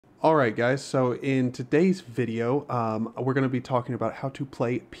Alright guys, so in today's video, we're going to be talking about how to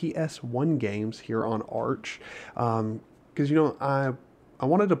play PS1 games here on Arch. Because I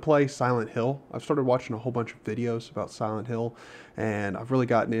wanted to play Silent Hill. I've started watching a whole bunch of videos about Silent Hill, and I've really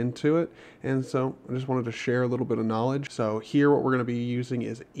gotten into it. And so I just wanted to share a little bit of knowledge. So here what we're going to be using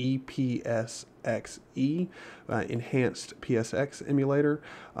is EPSXE, Enhanced PSX Emulator.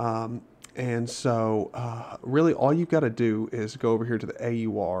 And so really all you've got to do is go over here to the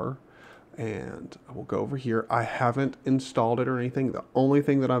AUR, and we'll go over here. I haven't installed it or anything. The only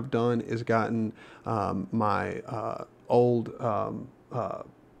thing that I've done is gotten my old,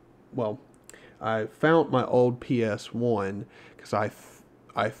 well, I found my old PS1 because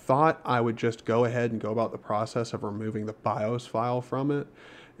I thought I would just go ahead and go about the process of removing the BIOS file from it.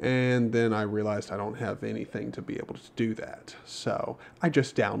 And then I realized I don't have anything to be able to do that. So I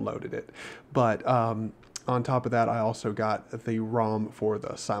just downloaded it. But on top of that, I also got the ROM for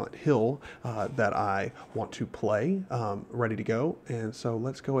the Silent Hill that I want to play, ready to go. And so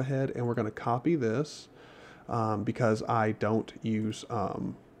let's go ahead and we're going to copy this because I don't use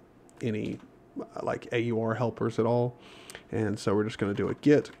any like AUR helpers at all. And so we're just going to do a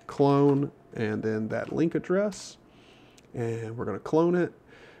git clone and then that link address. And we're going to clone it.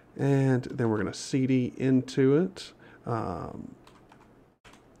 And then we're going to cd into it, and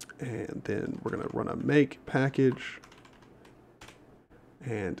then we're going to run a make package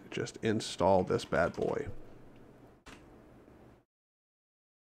and just install this bad boy.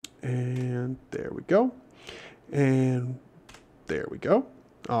 And there we go. And there we go.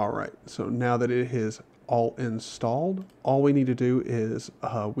 All right. So now that it is all installed, all we need to do is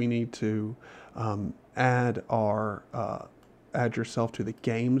we need to add yourself to the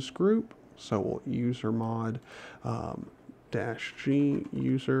games group. So we'll user mod -g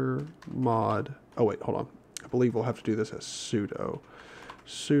user mod. Oh wait, hold on. I believe we'll have to do this as sudo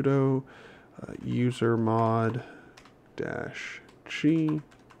user mod -g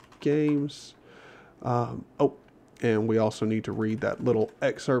games. Oh, and we also need to read that little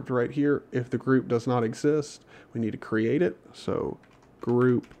excerpt right here. If the group does not exist, we need to create it. So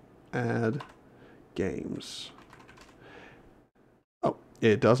group add games.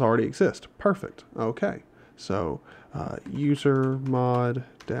 It does already exist. Perfect. Okay. So user mod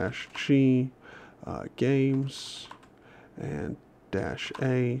 -g games and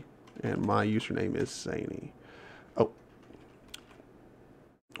 -a, and my username is Zany. Oh,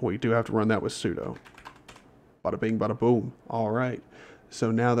 we do have to run that with sudo. Bada bing, bada boom. All right. So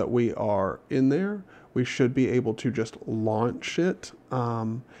now that we are in there, we should be able to just launch it.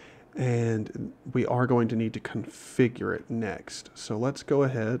 And we are going to need to configure it next. So let's go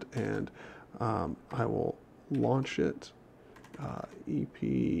ahead and I will launch it.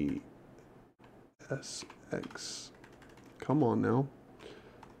 EPSX. Come on now.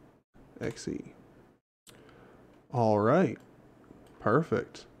 XE. All right.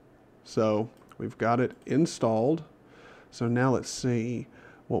 Perfect. So we've got it installed. So now let's see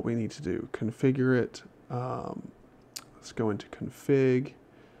what we need to do. Configure it. Let's go into config.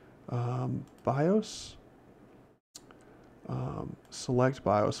 BIOS, select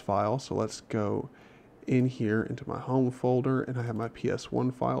BIOS file. So let's go in here into my home folder, and I have my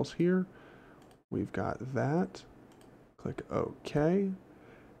PS1 files here. We've got that. Click OK,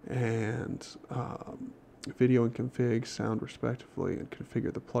 and video and config, sound respectively, and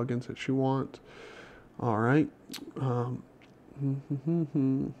configure the plugins that you want. All right.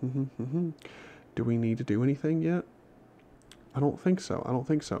 Do we need to do anything yet? I don't think so. I don't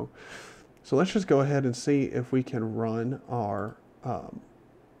think so. So let's just go ahead and see if we can run our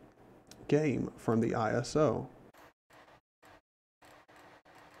game from the ISO.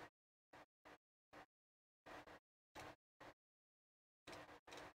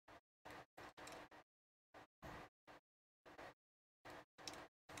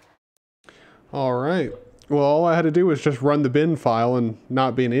 All right. Well, all I had to do was just run the bin file and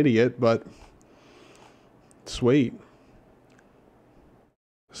not be an idiot, but sweet.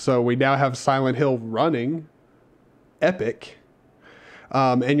 So we now have Silent Hill running. Epic.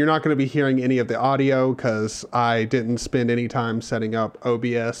 And you're not going to be hearing any of the audio because I didn't spend any time setting up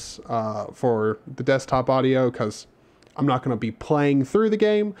OBS for the desktop audio because I'm not going to be playing through the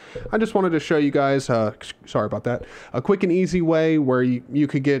game. I just wanted to show you guys, sorry about that, a quick and easy way where you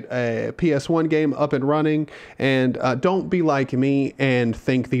could get a PS1 game up and running. And don't be like me and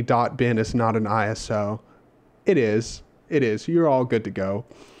think the .bin is not an ISO. It is. It is. You're all good to go.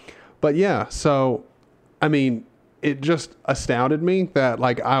 But yeah, so, I mean, it just astounded me that,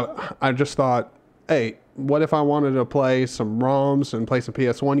 like, I just thought, hey, what if I wanted to play some ROMs and play some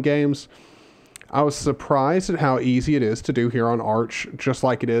PS1 games? I was surprised at how easy it is to do here on Arch, just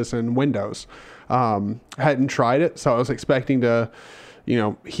like it is in Windows. I hadn't tried it, so I was expecting to, you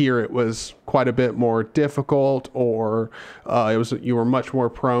know, here it was quite a bit more difficult, or you were much more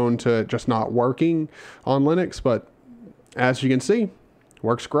prone to it just not working on Linux. But as you can see,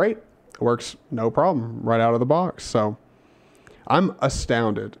 works great. It works no problem right out of the box. So I'm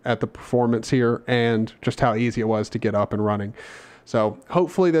astounded at the performance here and just how easy it was to get up and running. So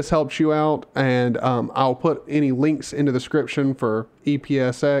hopefully this helps you out, and I'll put any links in the description for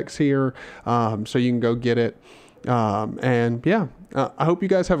EPSX here, so you can go get it. And yeah, I hope you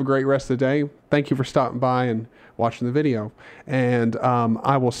guys have a great rest of the day. Thank you for stopping by and watching the video. And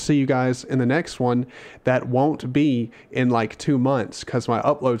I will see you guys in the next one. That won't be in like 2 months because my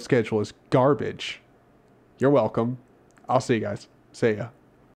upload schedule is garbage. You're welcome. I'll see you guys. See ya.